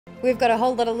We've got a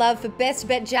whole lot of love for Best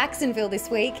Bet Jacksonville this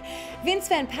week. Vince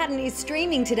Van Patten is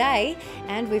streaming today,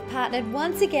 and we've partnered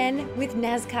once again with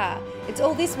NASCAR. It's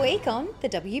all this week on the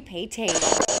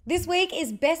WPT. This week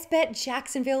is Best Bet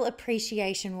Jacksonville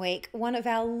Appreciation Week, one of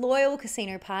our loyal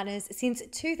casino partners since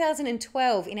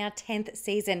 2012 in our 10th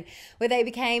season, where they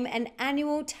became an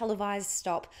annual televised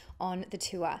stop on the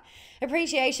tour.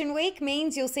 Appreciation Week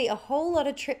means you'll see a whole lot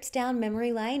of trips down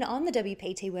memory lane on the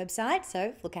WPT website,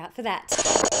 so look out for that.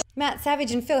 Matt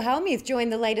Savage and Phil Hellmuth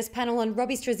joined the latest panel on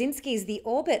Robbie Straczynski's The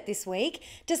Orbit this week,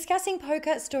 discussing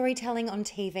poker, storytelling on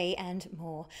TV and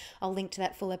more. I'll link to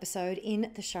that full episode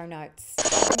in the show notes.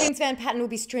 Vince Van Patten will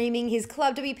be streaming his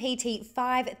ClubWPT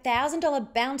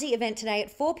 $5,000 bounty event today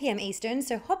at 4 p.m. Eastern,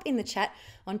 so hop in the chat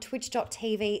on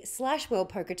twitch.tv/World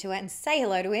Poker Tour and say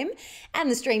hello to him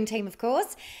and the stream team, of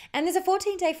course. And there's a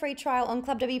 14-day free trial on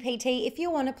ClubWPT if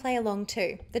you want to play along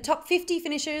too. The top 50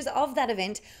 finishers of that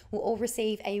event will all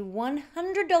receive a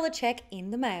 $100 check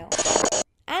in the mail.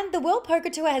 And the World Poker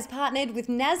Tour has partnered with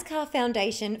NASCAR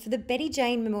Foundation for the Betty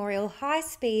Jane Memorial High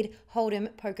Speed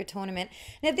Hold'em Poker Tournament.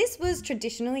 Now, this was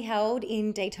traditionally held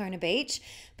in Daytona Beach,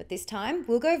 but this time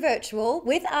we'll go virtual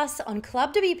with us on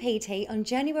ClubWPT on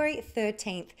January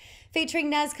 13th, featuring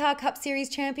NASCAR Cup Series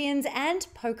champions and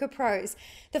poker pros.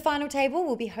 The final table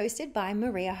will be hosted by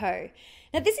Maria Ho.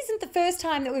 Now, this isn't the first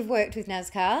time that we've worked with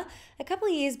NASCAR. A couple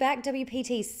of years back,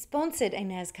 WPT sponsored a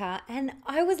NASCAR, and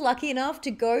I was lucky enough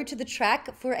to go to the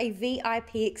track for a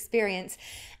VIP experience.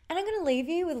 And I'm going to leave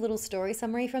you with a little story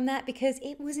summary from that because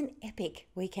it was an epic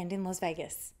weekend in Las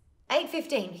Vegas.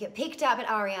 8:15, we get picked up at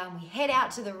Aria and we head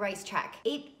out to the racetrack.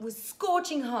 It was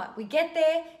scorching hot. We get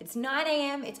there, it's 9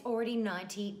 a.m, it's already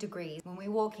 90 degrees. When we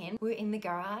walk in, we're in the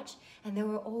garage and there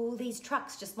were all these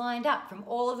trucks just lined up from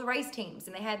all of the race teams,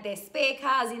 and they had their spare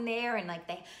cars in there, and like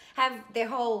they have their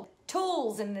whole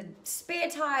tools and the spare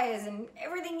tires and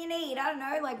everything you need, I don't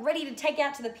know, like ready to take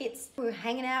out to the pits. We were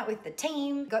hanging out with the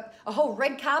team, got a whole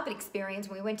red carpet experience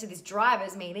when we went to this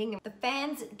drivers meeting. The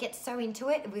fans get so into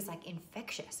it, it was like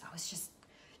infectious. I was just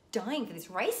dying for this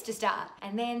race to start.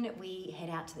 And then we head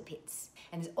out to the pits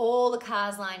and there's all the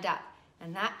cars lined up.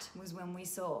 And that was when we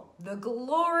saw the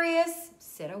glorious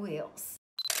set of wheels.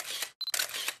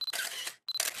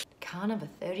 Car number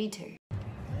 32.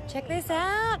 Check this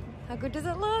out. How good does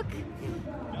it look?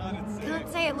 Can't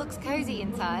say it looks cozy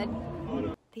inside.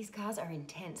 These cars are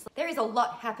intense. There is a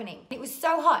lot happening. It was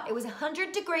so hot. It was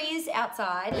 100 degrees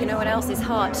outside. You know what else is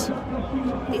hot?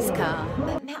 This car.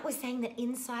 But Matt was saying that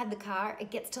inside the car,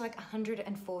 it gets to like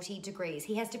 140 degrees.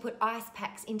 He has to put ice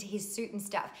packs into his suit and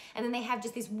stuff. And then they have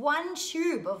just this one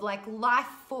tube of like life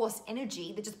force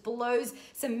energy that just blows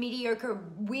some mediocre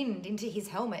wind into his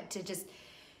helmet to just...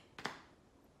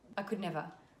 I could never.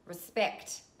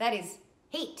 Respect. That is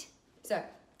heat. So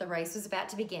the race was about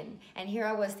to begin, and here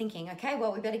I was thinking, okay,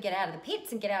 well, we better get out of the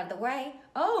pits and get out of the way.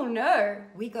 Oh no,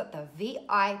 we got the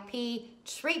VIP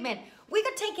treatment. We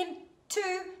got taken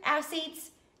to our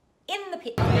seats in the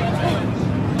pit.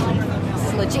 This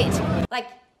is legit. Like,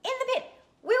 in the pit.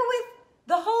 We were with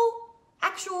the whole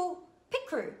actual pit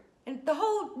crew and the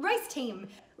whole race team.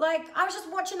 Like, I was just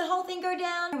watching the whole thing go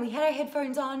down, and we had our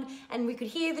headphones on and we could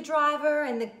hear the driver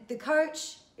and the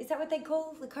coach. Is that what they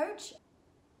call the coach?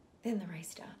 Then the race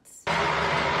starts.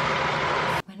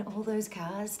 When all those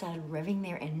cars started revving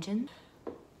their engine,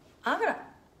 I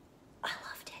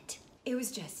loved it. It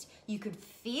was just, you could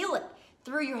feel it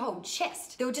through your whole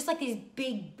chest. They were just like these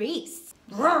big beasts.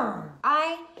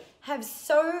 I have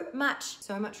so much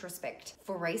respect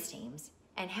for race teams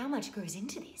and how much goes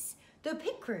into this. The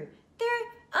pit crew, they're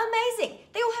amazing.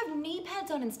 They all have knee pads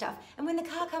on and stuff. And when the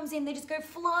car comes in, they just go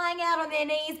flying out on their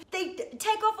knees. They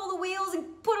take off all the wheels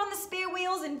and put on the spare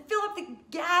wheels and fill up the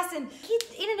gas and keep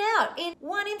in and out in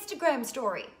one Instagram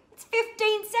story. It's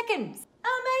 15 seconds.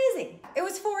 Amazing. It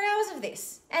was 4 hours of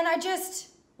this and I just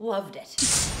loved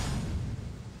it.